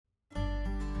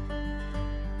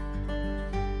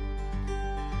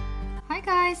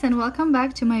Hi guys, and welcome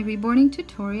back to my reborning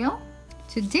tutorial.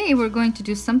 Today we're going to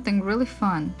do something really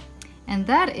fun, and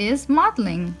that is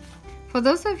mottling. For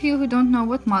those of you who don't know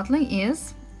what mottling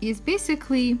is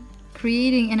basically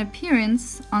creating an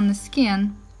appearance on the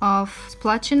skin of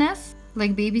splotchiness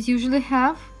like babies usually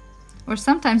have, or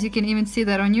sometimes you can even see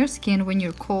that on your skin when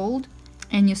you're cold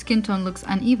and your skin tone looks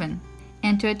uneven.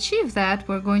 And to achieve that,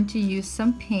 we're going to use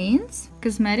some paints,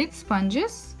 cosmetic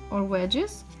sponges or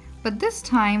wedges. But this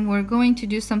time we're going to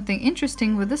do something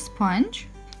interesting with the sponge,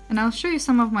 and I'll show you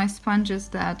some of my sponges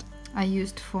that I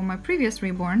used for my previous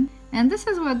Reborn. And this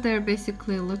is what they're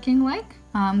basically looking like,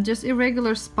 just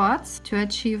irregular spots to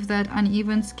achieve that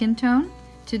uneven skin tone.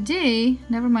 Today,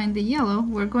 never mind the yellow,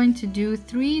 we're going to do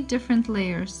 3 different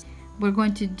layers. We're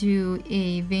going to do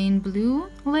a vein blue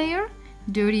layer,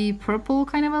 dirty purple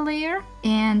kind of a layer,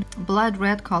 and blood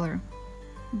red color.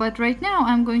 But right now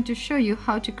I'm going to show you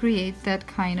how to create that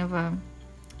kind of a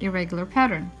irregular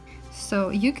pattern. So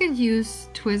you could use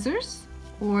tweezers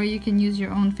or you can use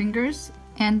your own fingers.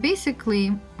 And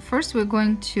basically, first we're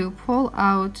going to pull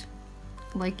out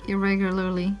like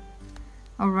irregularly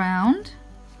around,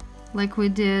 like we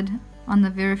did on the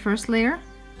very first layer.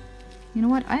 You know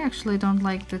what? I actually don't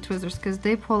like the tweezers because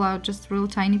they pull out just real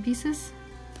tiny pieces.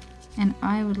 And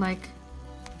I would like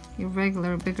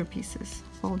irregular, bigger pieces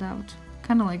pulled out.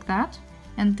 Kind of like that.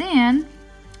 And then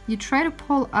you try to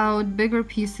pull out bigger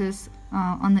pieces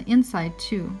on the inside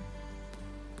too.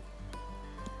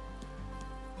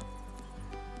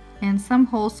 And some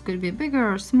holes could be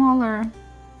bigger or smaller.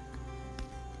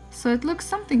 So it looks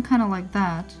something kind of like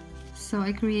that. So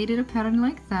I created a pattern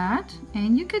like that,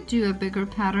 and you could do a bigger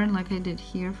pattern like I did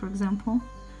here, for example,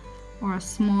 or a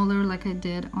smaller like I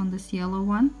did on this yellow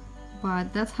one,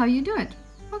 but that's how you do it.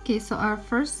 Okay, so our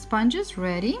first sponge is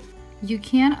ready. You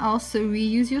can also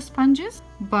reuse your sponges,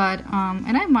 but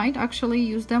and I might actually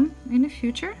use them in the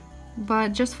future, but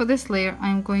just for this layer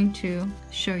I'm going to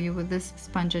show you with this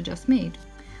sponge I just made.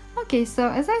 Okay, so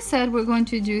as I said, we're going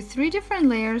to do 3 different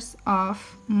layers of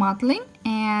mottling,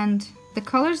 and the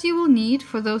colors you will need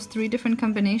for those 3 different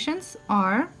combinations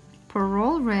are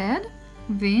pearl red,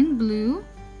 vein blue,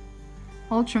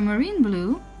 ultramarine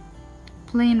blue,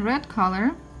 plain red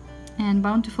color, and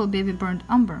bountiful baby burnt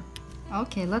umber.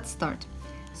 Okay, let's start.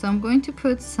 So I'm going to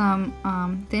put some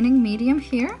thinning medium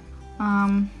here,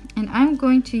 and I'm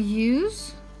going to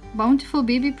use bountiful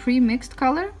baby pre-mixed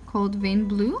color called vein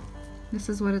blue. This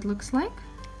is what it looks like,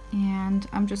 and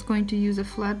I'm just going to use a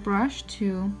flat brush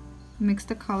to mix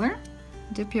the color.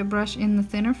 Dip your brush in the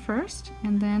thinner first,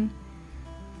 and then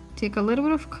take a little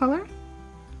bit of color.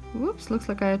 Whoops, looks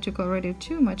like I took already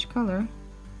too much color.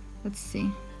 Let's see.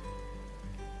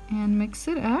 And mix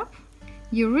it up.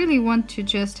 You really want to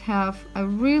just have a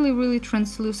really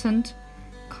translucent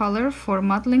color for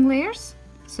mottling layers.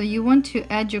 So you want to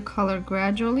add your color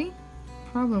gradually,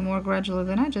 probably more gradually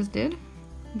than I just did.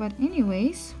 But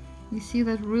anyways, you see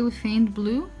that really faint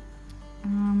blue?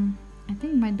 I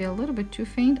think it might be a little bit too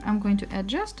faint. I'm going to add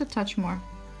just a touch more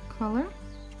color.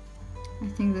 I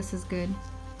think this is good.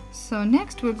 So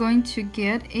next we're going to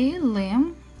get a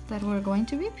limb that we're going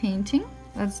to be painting.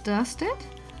 Let's dust it.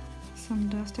 Some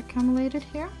dust accumulated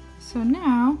here. So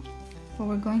now what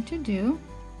we're going to do,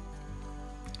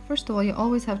 first of all, you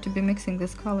always have to be mixing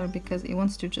this color because it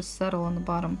wants to just settle on the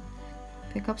bottom.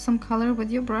 Pick up some color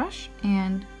with your brush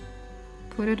and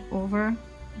put it over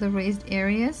the raised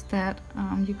areas that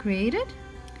you created.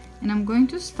 And I'm going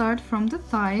to start from the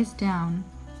thighs down,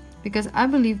 because I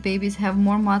believe babies have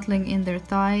more mottling in their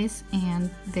thighs and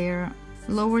their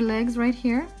lower legs right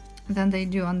here than they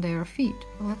do on their feet.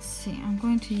 Let's see, I'm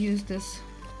going to use this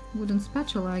wooden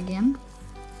spatula again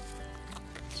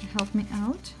to help me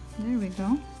out. There we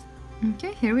go.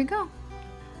 Okay, here we go.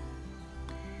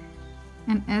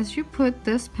 And as you put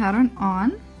this pattern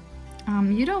on,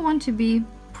 you don't want to be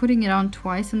putting it on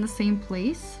twice in the same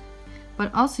place,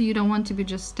 but also you don't want to be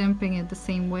just stamping it the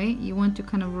same way. You want to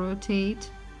kind of rotate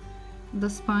the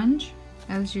sponge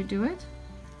as you do it.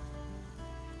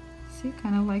 See,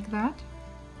 kind of like that.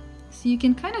 So you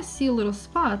can kind of see little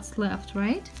spots left,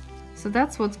 right? So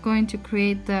that's what's going to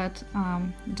create that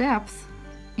depth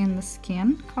in the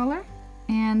skin color.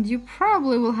 And you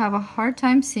probably will have a hard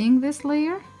time seeing this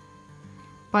layer,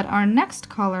 but our next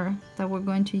color that we're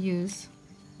going to use,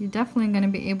 you're definitely going to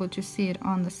be able to see it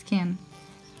on the skin.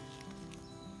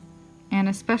 And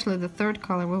especially the third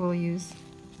color we will use.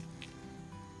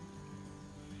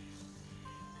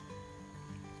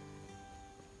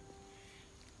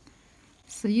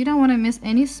 So you don't want to miss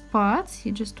any spots,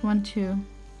 you just want to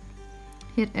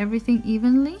hit everything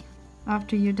evenly.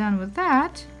 After you're done with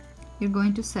that, you're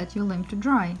going to set your limb to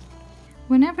dry.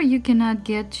 Whenever you cannot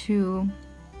get to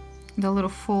the little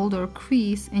fold or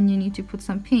crease and you need to put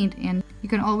some paint in, you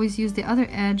can always use the other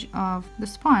edge of the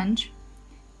sponge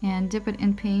and dip it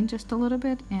in paint just a little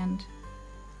bit and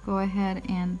go ahead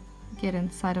and get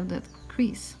inside of that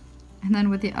crease. And then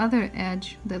with the other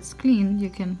edge that's clean, you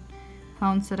can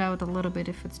bounce it out a little bit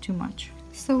if it's too much.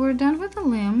 So we're done with the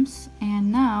limbs,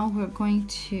 and now we're going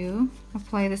to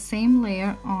apply the same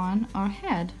layer on our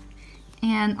head.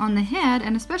 And on the head,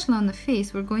 and especially on the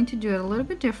face, we're going to do it a little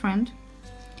bit different.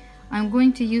 I'm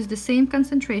going to use the same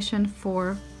concentration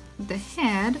for the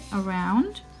head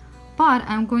around, but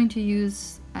I'm going to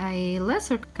use a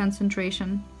lesser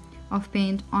concentration of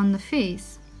paint on the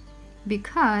face,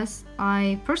 because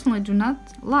I personally do not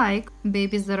like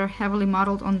babies that are heavily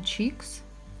mottled on the cheeks.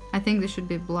 I think they should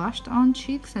be blushed on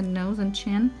cheeks and nose and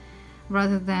chin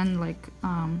rather than like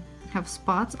have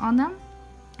spots on them,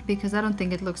 because I don't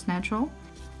think it looks natural.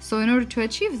 So in order to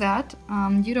achieve that,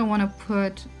 you don't want to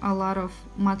put a lot of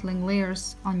mottling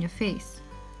layers on your face,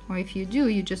 or if you do,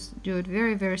 you just do it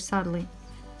very, very subtly.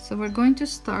 So we're going to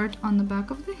start on the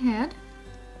back of the head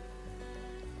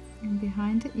and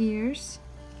behind the ears.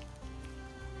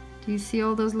 Do you see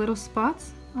all those little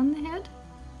spots on the head?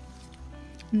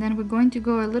 And then we're going to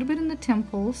go a little bit in the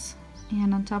temples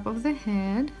and on top of the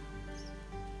head,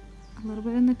 a little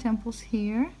bit in the temples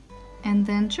here, and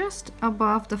then just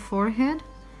above the forehead,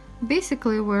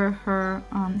 basically where her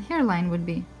hairline would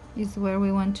be, is where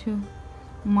we want to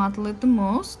mottle it the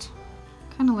most.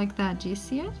 Kind of like that, do you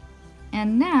see it?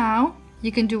 And now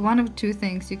you can do one of two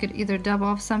things. You could either dab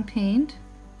off some paint,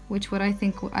 which what I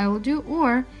think I will do,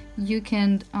 or you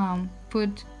can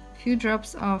put a few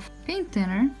drops of paint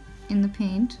thinner in the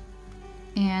paint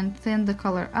and thin the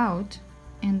color out,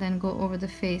 and then go over the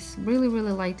face really,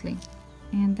 really lightly.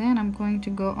 And then I'm going to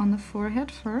go on the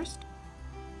forehead first.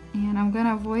 And I'm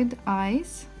gonna avoid the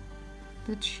eyes,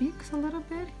 the cheeks a little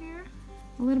bit here,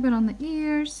 a little bit on the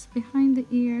ears, behind the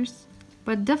ears,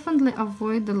 but definitely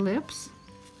avoid the lips.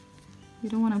 You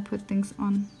don't want to put things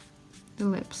on the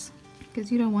lips because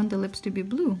you don't want the lips to be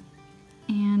blue.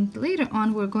 And later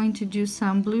on we're going to do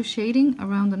some blue shading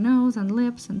around the nose and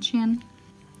lips and chin.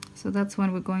 So that's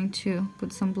when we're going to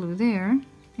put some blue there.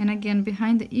 And again,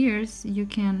 behind the ears, you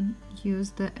can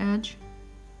use the edge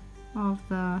of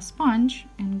the sponge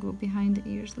and go behind the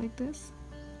ears like this.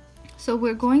 So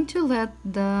we're going to let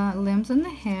the limbs and the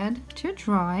head to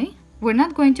dry. We're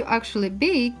not going to actually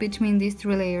bake between these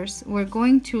three layers. We're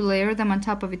going to layer them on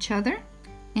top of each other,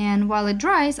 and while it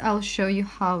dries, I'll show you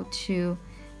how to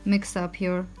mix up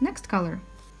your next color.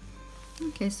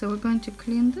 Okay, so we're going to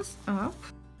clean this up.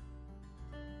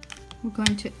 We're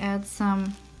going to add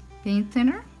some paint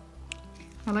thinner.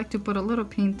 I like to put a little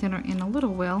paint thinner in a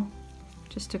little well,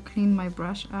 just to clean my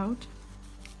brush out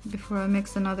before I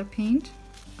mix another paint.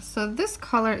 So this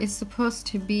color is supposed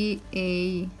to be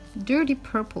a dirty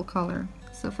purple color.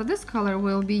 So for this color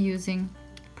we'll be using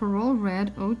Pearl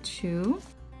Red 02.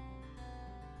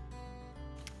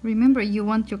 Remember, you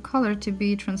want your color to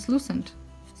be translucent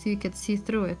so you can see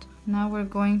through it. Now we're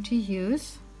going to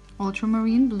use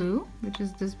Ultramarine Blue, which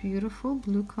is this beautiful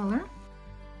blue color.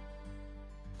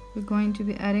 We're going to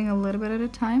be adding a little bit at a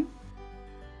time.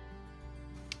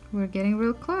 We're getting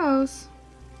real close.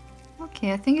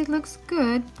 Okay, I think it looks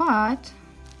good, but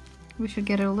we should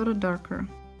get it a little darker.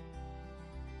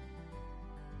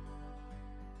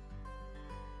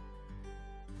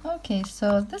 Okay,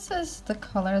 so this is the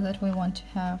color that we want to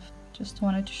have. Just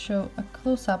wanted to show a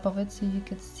close-up of it so you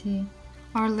could see.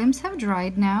 Our limbs have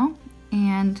dried now,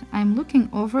 and I'm looking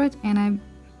over it and I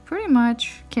pretty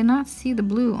much cannot see the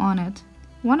blue on it.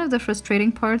 One of the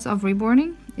frustrating parts of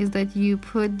reborning is that you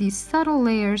put these subtle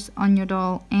layers on your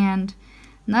doll, and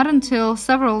not until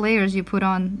several layers you put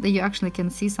on that you actually can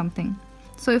see something.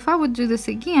 So if I would do this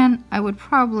again, I would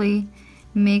probably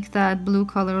make that blue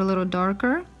color a little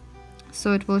darker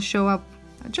so it will show up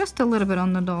just a little bit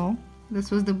on the doll. This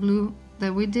was the blue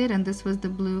that we did, and this was the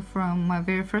blue from my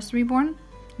very first reborn.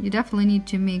 You definitely need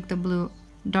to make the blue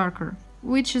darker,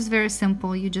 which is very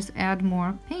simple. You just add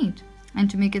more paint, and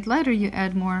to make it lighter you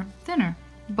add more thinner.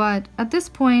 But at this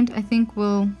point I think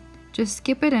we'll just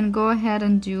skip it and go ahead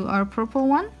and do our purple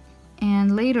one,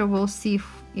 and later we'll see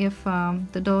if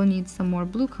the doll needs some more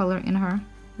blue color in her.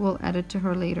 We'll add it to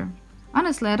her later.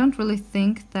 Honestly, I don't really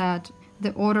think that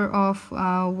the order of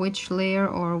which layer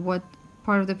or what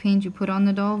part of the paint you put on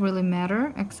the doll really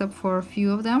matter, except for a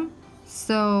few of them.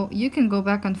 So you can go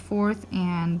back and forth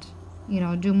and, you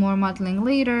know, do more mottling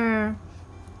later,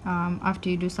 after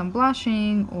you do some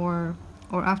blushing, or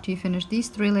after you finish these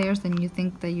three layers and you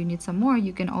think that you need some more,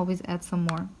 you can always add some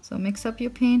more. So mix up your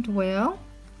paint well.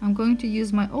 I'm going to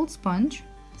use my old sponge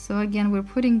So again, we're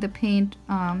putting the paint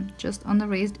just on the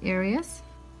raised areas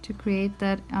to create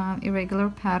that irregular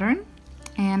pattern.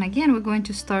 And again, we're going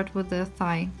to start with the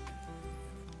thigh.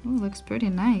 Oh, looks pretty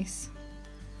nice.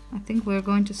 I think we're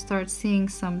going to start seeing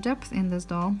some depth in this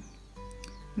doll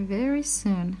very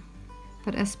soon.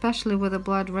 But especially with the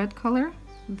blood red color,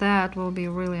 that will be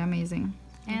really amazing.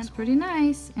 And it's pretty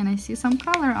nice, and I see some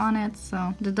color on it,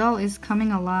 so the doll is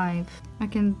coming alive. I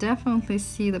can definitely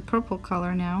see the purple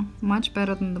color now, much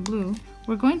better than the blue.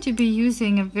 We're going to be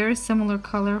using a very similar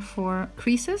color for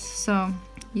creases, so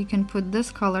you can put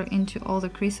this color into all the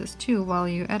creases too while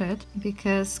you edit,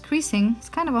 because creasing is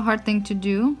kind of a hard thing to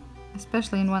do,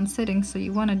 especially in one sitting, so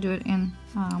you want to do it in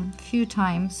few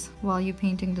times while you're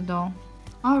painting the doll.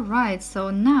 Alright,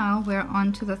 so now we're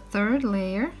on to the third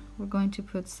layer. We're going to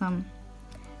put some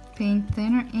paint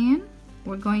thinner in.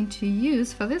 We're going to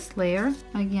use for this layer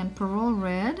again Pearl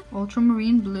Red,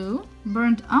 Ultramarine Blue,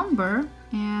 Burnt Umber,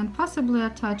 and possibly a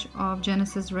touch of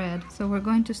Genesis Red. So we're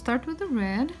going to start with the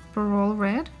red, Pearl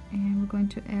Red, and we're going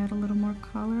to add a little more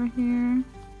color here.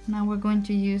 Now we're going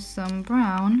to use some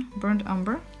brown, Burnt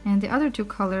Umber, and the other two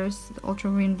colors, the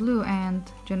Ultramarine Blue and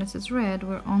Genesis Red,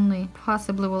 we only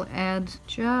possibly will add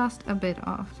just a bit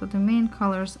of. So the main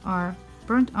colors are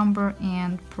Burnt Umber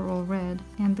and Pearl Red,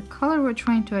 and the color we're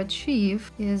trying to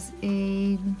achieve is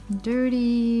a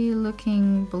dirty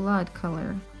looking blood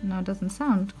color. Now it doesn't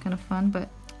sound kind of fun, but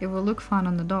it will look fun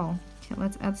on the doll. Okay,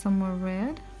 let's add some more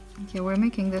red. Okay, we're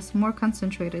making this more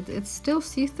concentrated. It's still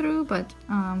see-through, but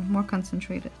more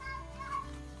concentrated.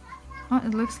 Oh,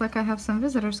 it looks like I have some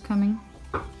visitors coming.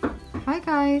 Hi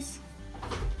guys!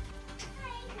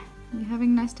 You having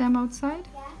a nice time outside?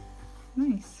 Yeah.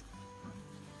 Nice.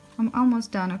 I'm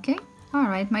almost done, okay?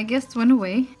 Alright, my guests went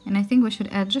away, and I think we should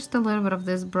add just a little bit of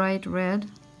this bright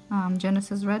red,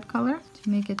 Genesis Red color to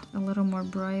make it a little more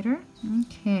brighter.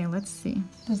 Okay, let's see.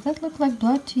 Does that look like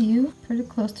blood to you? Pretty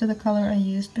close to the color I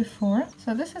used before.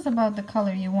 So this is about the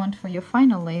color you want for your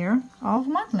final layer of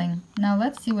mottling. Now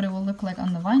let's see what it will look like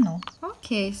on the vinyl.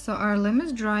 Okay, so our limb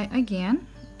is dry again,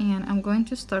 and I'm going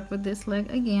to start with this leg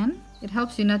again. It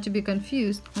helps you not to be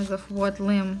confused as of what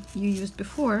limb you used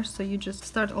before, so you just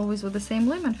start always with the same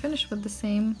limb and finish with the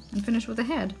same, and finish with the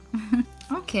head.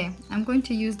 Okay, I'm going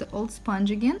to use the old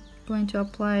sponge again. I'm going to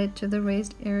apply it to the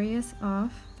raised areas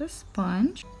of the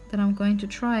sponge. Then I'm going to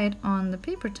try it on the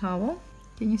paper towel.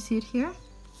 Can you see it here?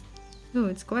 Oh,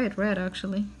 it's quite red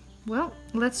actually. Well,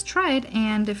 let's try it,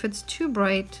 and if it's too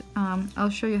bright,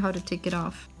 I'll show you how to take it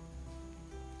off.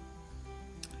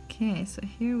 Okay, so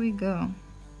here we go.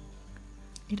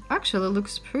 It actually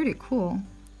looks pretty cool.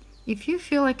 If you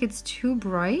feel like it's too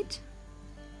bright,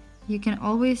 you can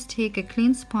always take a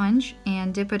clean sponge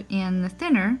and dip it in the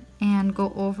thinner and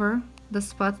go over the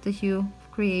spots that you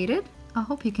created. I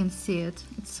hope you can see it.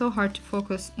 It's so hard to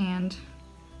focus and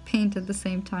paint at the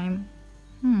same time.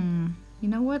 You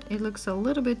know what? It looks a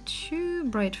little bit too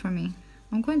bright for me.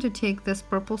 I'm going to take this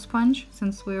purple sponge,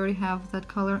 since we already have that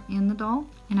color in the doll,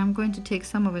 and I'm going to take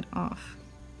some of it off.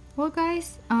 Well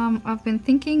guys, I've been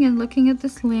thinking and looking at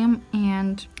this limb,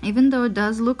 and even though it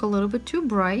does look a little bit too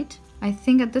bright, I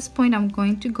think at this point I'm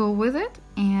going to go with it,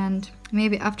 and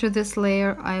maybe after this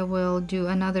layer I will do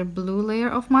another blue layer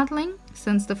of mottling,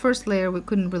 since the first layer we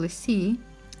couldn't really see.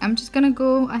 I'm just gonna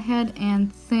go ahead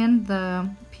and thin the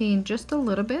paint just a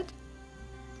little bit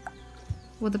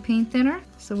with the paint thinner,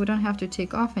 so we don't have to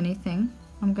take off anything.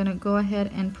 I'm gonna go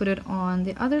ahead and put it on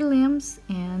the other limbs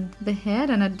and the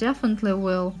head, and I definitely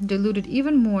will dilute it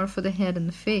even more for the head and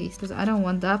the face, because I don't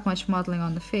want that much mottling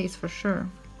on the face for sure.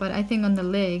 But I think on the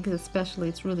legs especially,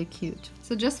 it's really cute.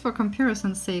 So just for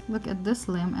comparison's sake, look at this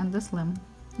limb and this limb.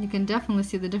 You can definitely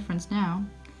see the difference now.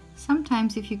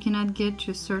 Sometimes if you cannot get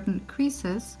to certain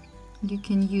creases, you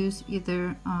can use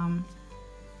either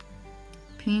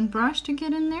paintbrush to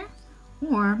get in there,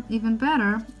 or even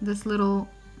better, this little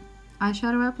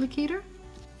eyeshadow applicator.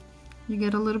 You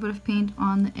get a little bit of paint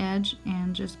on the edge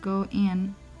and just go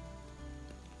in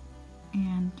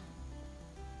and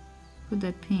put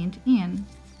that paint in.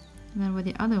 And then with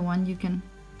the other one you can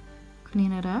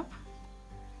clean it up.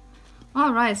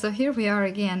 Alright, so here we are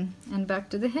again, and back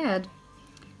to the head.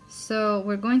 So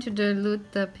we're going to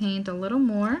dilute the paint a little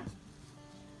more.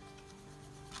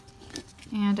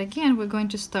 And again, we're going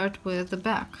to start with the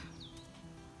back.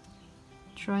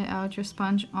 Try out your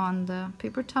sponge on the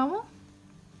paper towel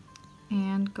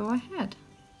and go ahead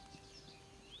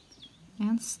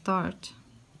and start.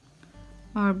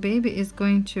 Our baby is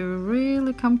going to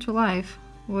really come to life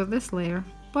with this layer.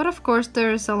 But of course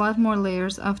there's a lot more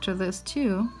layers after this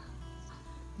too.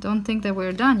 Don't think that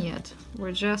we're done yet.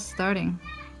 We're just starting.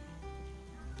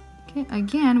 Okay,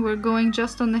 again we're going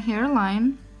just on the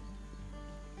hairline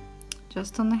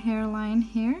just on the hairline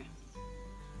here.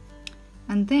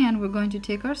 And then we're going to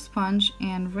take our sponge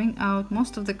and wring out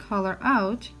most of the color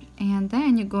out, and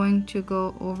then you're going to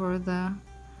go over the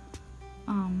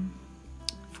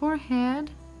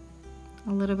forehead,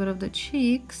 a little bit of the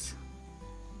cheeks,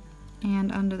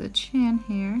 and under the chin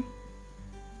here,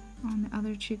 on the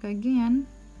other cheek again,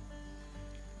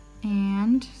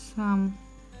 and some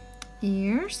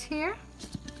ears here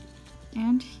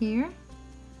and here.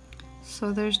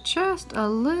 So there's just a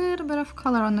little bit of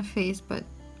color on the face, but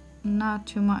not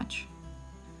too much,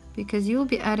 because you'll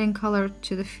be adding color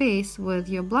to the face with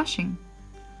your blushing,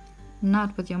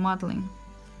 not with your mottling.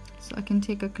 So I can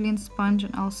take a clean sponge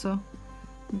and also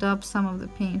dab some of the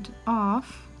paint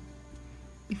off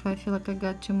if I feel like I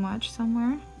got too much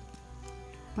somewhere.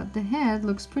 But the head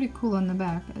looks pretty cool on the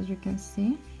back, as you can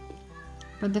see,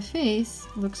 but the face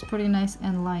looks pretty nice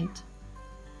and light,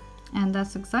 and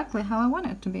that's exactly how I want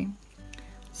it to be.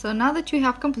 So now that you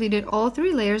have completed all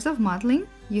 3 layers of mottling,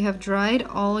 you have dried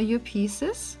all your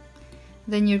pieces,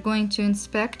 then you're going to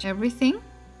inspect everything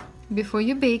before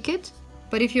you bake it.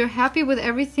 But if you're happy with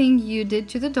everything you did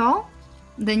to the doll,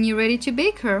 then you're ready to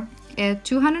bake her at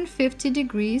 250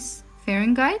 degrees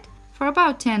Fahrenheit for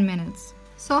about 10 minutes.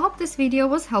 So I hope this video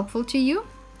was helpful to you.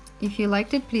 If you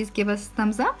liked it, please give us a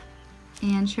thumbs up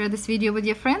and share this video with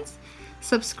your friends.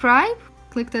 Subscribe,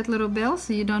 click that little bell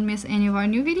so you don't miss any of our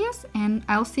new videos, and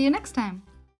I'll see you next time.